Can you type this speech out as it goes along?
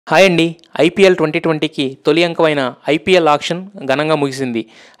Hi అండి. IPL 2020కి తొలి అంకమైన IPL auction ఘనంగా ముగిసింది.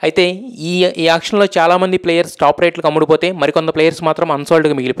 అయితే ఈ ఆక్షన్లో చాలామంది ప్లేయర్స్ టాప్ రేట్లకు అమ్ముడుపోతే మరికొంత ప్లేయర్స్ మాత్రం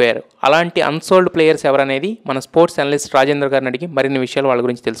అన్సోల్డ్గా మిగిలిపోయారు. అలాంటి అన్సోల్డ్ ప్లేయర్స్ ఎవరనేది మన స్పోర్ట్స్ అనలిస్ట్ రాజేంద్ర గారిని అడిగి మరిన్ని విషయాలు వాళ్ళ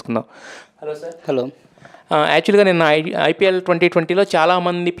గురించి తెలుసుకుందాం. Hello sir. హలో. యాక్చువల్గా నిన్న ఐపీఎల్ 2020లో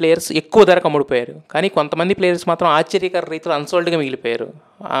చాలామంది ప్లేయర్స్ ఎక్కువ ధరకు అమ్ముడిపోయారు. కానీ కొంతమంది ప్లేయర్స్ మాత్రం ఆశ్చర్యకర రీతిలో అన్సోల్డ్గా మిగిలిపోయారు.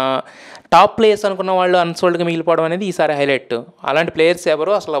 టాప్ ప్లేయర్స్ అనుకున్న వాళ్ళు అన్సోల్డ్గా మిగిలిపోవడం అనేది ఈసారి హైలైట్. అలాంటి ప్లేయర్స్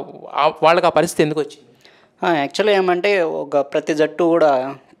ఎవరు, అసలు వాళ్ళకి ఆ పరిస్థితి ఎందుకు వచ్చింది? యాక్చువల్గా ఏమంటే ప్రతి జట్టు కూడా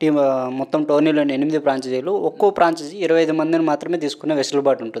టీం మొత్తం టోర్నీలోని 8 ఫ్రాంచైజీలు, ఒక్కో ఫ్రాంచైజీ 25 మందిని మాత్రమే తీసుకునే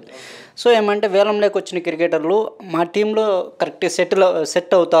వెసులుబాటు ఉంటుంది. సో ఏమంటే వేలంలోకి వచ్చిన క్రికెటర్లు మా టీంలో కరెక్ట్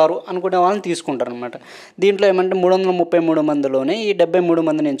సెట్ అవుతారు అనుకునే వాళ్ళని తీసుకుంటారు అనమాట. దీంట్లో ఏమంటే 333 మందిలోనే ఈ 73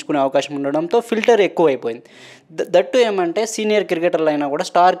 మందిని ఎంచుకునే అవకాశం ఉండడంతో ఫిల్టర్ ఎక్కువ అయిపోయింది. దట్టు ఏమంటే సీనియర్ క్రికెటర్లు అయినా కూడా,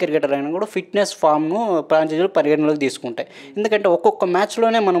 స్టార్ క్రికెటర్లు అయినా కూడా ఫిట్నెస్ ఫామ్ను ఫ్రాంచైజీలు పరిగణలోకి తీసుకుంటాయి. ఎందుకంటే ఒక్కొక్క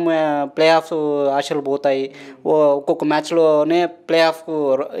మ్యాచ్లోనే మనం ప్లే ఆఫ్ ఆశలు పోతాయి. ఒక్కొక్క మ్యాచ్లోనే ప్లే ఆఫ్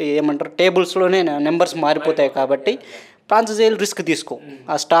ఏమంటారు టేబుల్స్లోనే నెంబర్స్ మారిపోతాయి. కాబట్టి ఫ్రాంచైజీలు రిస్క్ తీసుకో,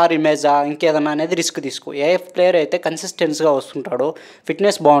 ఆ స్టార్ ఇమేజా ఇంకేదన్నా అనేది రిస్క్ తీసుకో. ఏ ప్లేయర్ అయితే కన్సిస్టెన్స్గా వస్తుంటాడో,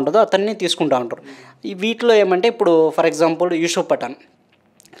 ఫిట్నెస్ బాగుంటుందో అతన్ని తీసుకుంటూ ఉంటారు. వీటిలో ఏమంటే ఇప్పుడు for example Yusuf Pathan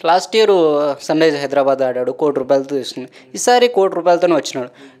last year sun Risers Hyderabad ఆడాడు, ₹1,00,00,000 తీసుకుంది. ఈసారి ₹1,00,00,000తోనే వచ్చినాడు.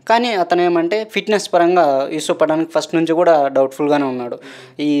 కానీ అతను ఏమంటే ఫిట్నెస్ పరంగా యూసుఫ్ పఠాన్కి ఫస్ట్ నుంచి కూడా డౌట్ఫుల్గానే ఉన్నాడు.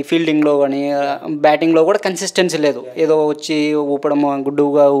 ఈ ఫీల్డింగ్లో కానీ బ్యాటింగ్లో కూడా కన్సిస్టెన్సీ లేదు. ఏదో వచ్చి ఊపడం,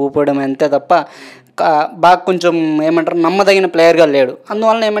 గుడ్డుగా ఊపడం అంతే తప్ప బాగా కొంచెం ఏమంటారు నమ్మదగిన ప్లేయర్గా లేడు.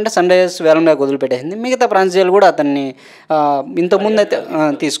 అందువలన ఏమంటే సన్ రైజర్స్ వేలంలో వదిలిపెట్టేసింది. మిగతా ఫ్రాంచైజీలు కూడా అతన్ని ఇంతకుముందు అయితే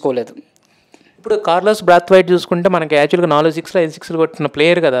తీసుకోలేదు. ఇప్పుడు కార్లోస్ బ్రాత్వైట్ చూసుకుంటే మనకి యాక్చువల్గా 4 సిక్స్లు 5 సిక్స్లు కొట్టిన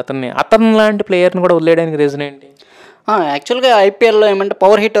ప్లేయర్ కదా. అతను లాంటి ప్లేయర్ని కూడా వదిలేయడానికి రీజన్ ఏంటి? యాక్చువల్గా ఐపీఎల్లో ఏమంటే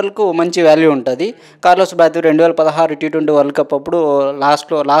పవర్ హిట్టర్లకు మంచి వాల్యూ ఉంటుంది. Carlos Brathwaite 2016 T20 world cup అప్పుడు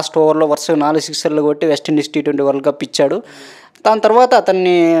లాస్ట్ ఓవర్లో వరుసగా 4 సిక్సర్లు కొట్టి వెస్టిండీస్ టీ20 వరల్డ్ కప్ ఇచ్చాడు. దాని తర్వాత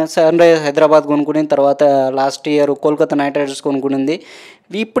అతన్ని సన్ రైజర్స్ హైదరాబాద్ కొనుక్కుని, తర్వాత last year Kolkata night riders కొనుక్కునింది.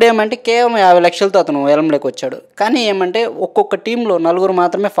 ఇప్పుడు ఏమంటే కేవలం 50 లక్షలతో అతను వేలంలోకి వచ్చాడు. కానీ ఏమంటే ఒక్కొక్క టీంలో 4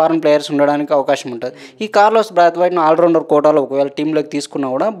 మాత్రమే ఫారెన్ ప్లేయర్స్ ఉండడానికి అవకాశం ఉంటుంది. ఈ కార్లోస్ బ్రాత్వైట్ను ఆల్రౌండర్ కోటాలో ఒకవేళ టీంలోకి తీసుకున్నా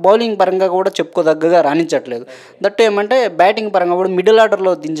కూడా బౌలింగ్ పరంగా కూడా చెప్పుకోదగ్గగా రాణించట్లేదు. దట్టు ఏమంటే బ్యాటింగ్ పరంగా కూడా మిడిల్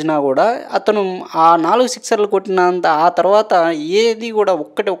ఆర్డర్లో దించినా కూడా అతను ఆ 4 సిక్సర్లు కొట్టినంత ఆ తర్వాత ఏది కూడా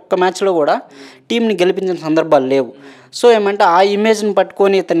ఒక్క మ్యాచ్లో కూడా టీంని గెలిపించిన సందర్భాలు లేవు. సో ఏమంటే ఆ ఇమేజ్ని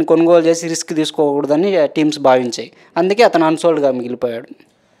పట్టుకొని ఇతన్ని కొనుగోలు చేసి రిస్క్ తీసుకోకూడదని టీమ్స్ భావించాయి. అందుకే అతను అన్సోల్డ్గా మిగిలిపోయాడు.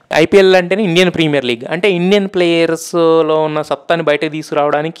 ఐపీఎల్ అంటేనే ఇండియన్ ప్రీమియర్ లీగ్, అంటే ఇండియన్ ప్లేయర్స్లో ఉన్న సత్తాని బయటకు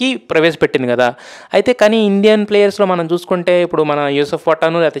తీసుకురావడానికి ప్రవేశపెట్టింది కదా. అయితే కానీ ఇండియన్ ప్లేయర్స్లో మనం చూసుకుంటే ఇప్పుడు మన యూసుఫ్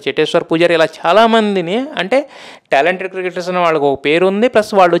పఠాన్, లేకపోతే చేటేశ్వర్ పూజారి, ఇలా చాలామందిని అంటే టాలెంటెడ్ క్రికెటర్స్ అని వాళ్ళకి ఒక పేరు ఉంది.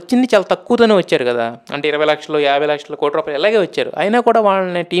 ప్లస్ వాళ్ళు వచ్చింది చాలా తక్కువతోనే వచ్చారు కదా. అంటే 20 లక్షలు 50 లక్షలు ₹1,00,00,000 ఇలాగే వచ్చారు. అయినా కూడా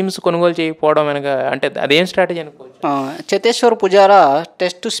వాళ్ళని టీమ్స్ కొనుగోలు చేయకపోవడం వెనక అంటే అదేం స్ట్రాటజీ అనుకోవచ్చు? Cheteshwar Pujara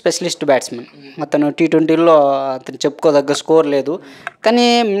test specialist batsmen. అతను టీ20లో అతను చెప్పుకోదగ్గ స్కోర్ లేదు. కానీ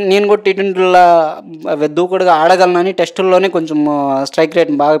నేను కూడా టీ20లో దూకుడుగా ఆడగలనని టెస్టుల్లోనే కొంచెం స్ట్రైక్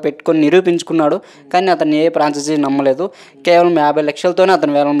రేట్ బాగా పెట్టుకొని నిరూపించుకున్నాడు. కానీ అతను ఏ ఫ్రాంచైజీ నమ్మలేదు. కేవలం 50 లక్షలతోనే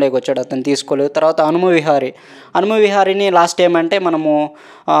అతను వేలంలోకి వచ్చాడు. అతను తీసుకోలేదు. తర్వాత హనుమ విహారీని లాస్ట్ ఏమంటే మనము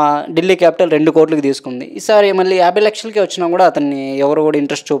ఢిల్లీ క్యాపిటల్ 2 కోట్లకి తీసుకుంది. ఈసారి మళ్ళీ 50 లక్షలకే వచ్చినా కూడా అతన్ని ఎవరు కూడా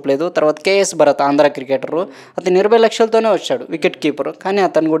ఇంట్రెస్ట్ చూపలేదు. తర్వాత కేఎస్ భరత్ ఆంధ్ర క్రికెటరు, అతను 20 లక్షలతోనే వచ్చాడు, వికెట్ కీపర్. కానీ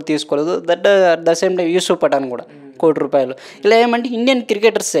అతను కూడా తీసుకోలేదు. That the same time Yusuf Pathan కూడా ₹1,00,00,000. ఇలా ఏమంటే ఇండియన్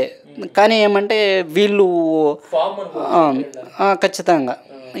క్రికెటర్సే, కానీ ఏమంటే వీళ్ళు ఖచ్చితంగా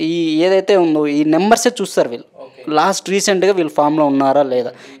ఈ ఏదైతే ఉందో ఈ నెంబర్సే చూస్తారు వీళ్ళు. లాస్ట్ రీసెంట్గా వీళ్ళు ఫామ్లో ఉన్నారా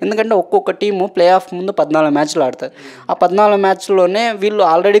లేదా. ఎందుకంటే ఒక్కొక్క టీము ప్లే ఆఫ్ ముందు 14 మ్యాచ్లు ఆడతారు. ఆ 14 మ్యాచ్లోనే వీళ్ళు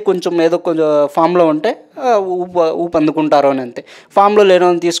ఆల్రెడీ కొంచెం ఫామ్లో ఉంటే ఊపందుకుంటారు అని అంతే. ఫామ్లో లేని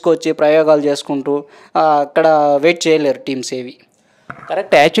వాళ్ళని తీసుకొచ్చి ప్రయోగాలు చేసుకుంటూ అక్కడ వెయిట్ చేయలేరు టీమ్స్ ఏవి.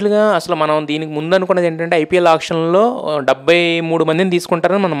 కరెక్ట్. యాక్చువల్గా అసలు మనం దీనికి ముందు అనుకున్నది ఏంటంటే ఐపీఎల్ ఆక్షన్లో 73 మందిని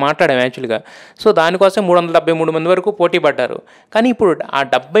తీసుకుంటారని మనం మాట్లాడాం యాక్చువల్గా. సో దానికోసం 373 మంది వరకు పోటీ పడ్డారు. కానీ ఇప్పుడు ఆ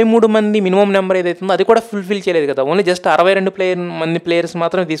 73 మంది మినిమం నెంబర్ ఏదైతే ఉందో అది కూడా ఫుల్ఫిల్ చేయలేదు కదా. ఓన్లీ జస్ట్ 62 మంది ప్లేయర్స్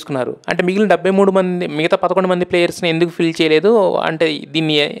మాత్రమే తీసుకున్నారు. అంటే మిగిలిన 73 మంది, మిగతా 11 మంది ప్లేయర్స్ని ఎందుకు ఫిల్ చేయలేదు? అంటే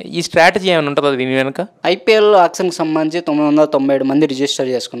ఈ స్ట్రాటజీ ఏమైనా ఉంటుందా దీని వెనుక? ఐపీఎల్ ఆక్షన్కి సంబంధించి 997 మంది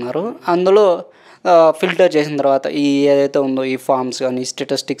రిజిస్టర్ చేసుకున్నారు. అందులో ఫిల్టర్ చేసిన తర్వాత ఈ ఏదైతే ఉందో ఈ ఫామ్స్ కానీ,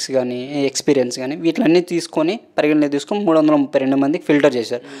 స్టాటిస్టిక్స్ కానీ, ఎక్స్పీరియన్స్ కానీ వీటిలన్నీ తీసుకొని పరిగణలోకి తీసుకొని 332 మందికి ఫిల్టర్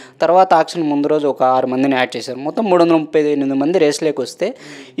చేశారు. తర్వాత ఆక్షన్ ముందు రోజు ఒక 6 మందిని యాడ్ చేశారు. మొత్తం 338 మంది రేస్లోకి వస్తే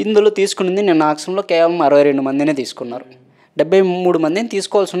ఇందులో తీసుకున్నది నిన్న ఆక్షన్లో కేవలం 62 మందినే తీసుకున్నారు. 73 మందిని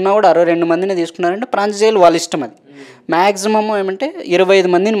తీసుకోవాల్సి ఉన్నా కూడా 62 మందిని తీసుకున్నారంటే ఫ్రాంచైజీలు వాళ్ళ ఇష్టం. అది మ్యాక్సిమమ్ ఏమంటే 25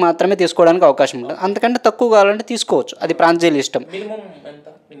 మందిని మాత్రమే తీసుకోవడానికి అవకాశం ఉంటుంది. అంతకంటే తక్కువ కావాలంటే తీసుకోవచ్చు, అది ఫ్రాంచైజీల ఇష్టం.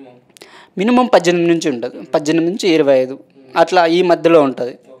 మినిమం 18 నుంచి ఉంటుంది, 18 నుంచి 25 అట్లా ఈ మధ్యలో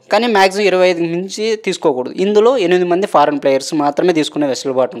ఉంటుంది. కానీ మ్యాక్సిమం 25 నుంచి తీసుకోకూడదు. ఇందులో 8 మంది ఫారెన్ ప్లేయర్స్ మాత్రమే తీసుకునే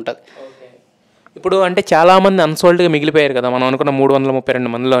వెసులుబాటు ఉంటుంది. ఇప్పుడు అంటే చాలామంది అన్సోల్డ్గా మిగిలిపోయారు కదా, మనం అనుకున్న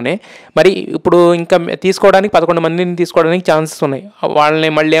 332 మందిలోనే. మరి ఇప్పుడు ఇంకా తీసుకోవడానికి 11 మందిని తీసుకోవడానికి ఛాన్సెస్ ఉన్నాయి. వాళ్ళని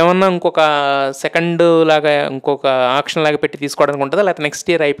మళ్ళీ ఏమన్నా ఇంకొక సెకండ్ లాగా ఇంకొక ఆప్షన్ లాగా పెట్టి తీసుకోవడానికి ఉంటుందా, లేకపోతే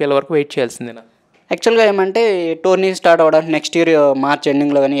నెక్స్ట్ ఇయర్ IPL వరకు వెయిట్ చేయాల్సిందేనా? యాక్చువల్గా ఏమంటే టోర్నీ స్టార్ట్ అవ్వడానికి నెక్స్ట్ ఇయర్ మార్చ్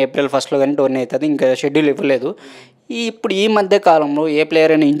ఎండింగ్లో కానీ ఏప్రిల్ ఫస్ట్లో కానీ టోర్నీ అవుతుంది. ఇంకా షెడ్యూల్ ఇవ్వలేదు. ఇప్పుడు ఈ మధ్య కాలంలో ఏ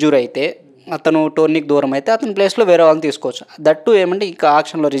ప్లేయర్ అయినా ఇంజూర్ అయితే, అతను టోర్నీకి దూరం అయితే అతని ప్లేస్లో వేరే వాళ్ళని తీసుకోవచ్చు. దట్టు ఏమంటే ఇంకా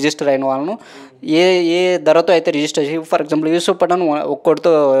ఆక్షన్లో రిజిస్టర్ అయిన వాళ్ళను ఏ ధరతో అయితే రిజిస్టర్ చేసి, for example Yusuf Pathan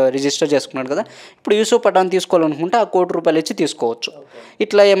ఒక్కోటితో register చేసుకున్నాడు కదా, ఇప్పుడు యూసుఫ్ పఠాన్ తీసుకోవాలనుకుంటే ఆ ₹1,00,00,000 ఇచ్చి తీసుకోవచ్చు.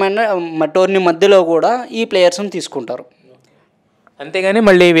 ఇట్లా ఏమైనా టోర్నీ మధ్యలో కూడా ఈ ప్లేయర్స్ని తీసుకుంటారు. అంతేగాని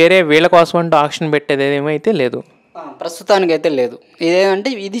మళ్ళీ వేరే వీళ్ళ కోసం అంటూ ఆక్షన్ పెట్టేది ఏమైతే లేదు ప్రస్తుతానికి అయితే లేదు. ఇదేంటే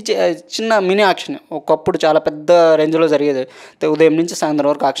ఇది చిన్న మినీ ఆక్షన్. ఒకప్పుడు చాలా పెద్ద రేంజ్లో జరిగేది, ఉదయం నుంచి సాయంత్రం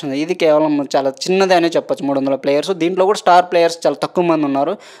వరకు ఆక్షన్. ఇది కేవలం చాలా చిన్నదే అనే చెప్పచ్చు. 300 ప్లేయర్స్, దీంట్లో కూడా స్టార్ ప్లేయర్స్ చాలా తక్కువ మంది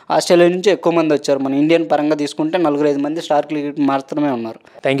ఉన్నారు. ఆస్ట్రేలియా నుంచి ఎక్కువ మంది వచ్చారు. మన ఇండియన్ పరంగా తీసుకుంటే 4-5 మంది స్టార్ క్రికెట్ మాత్రమే ఉన్నారు.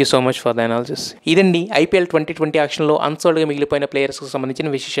 Thank you so much for the analysis. ఇదండి IPL 2020 ఆక్షన్లో అన్సోల్డ్గా మిగిలిపోయిన ప్లేయర్స్కి సంబంధించిన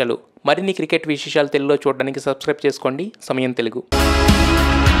విశేషాలు. మరిన్ని క్రికెట్ విశేషాలు తెలుగులో చూడడానికి సబ్స్క్రైబ్ చేసుకోండి సమయం తెలుగు.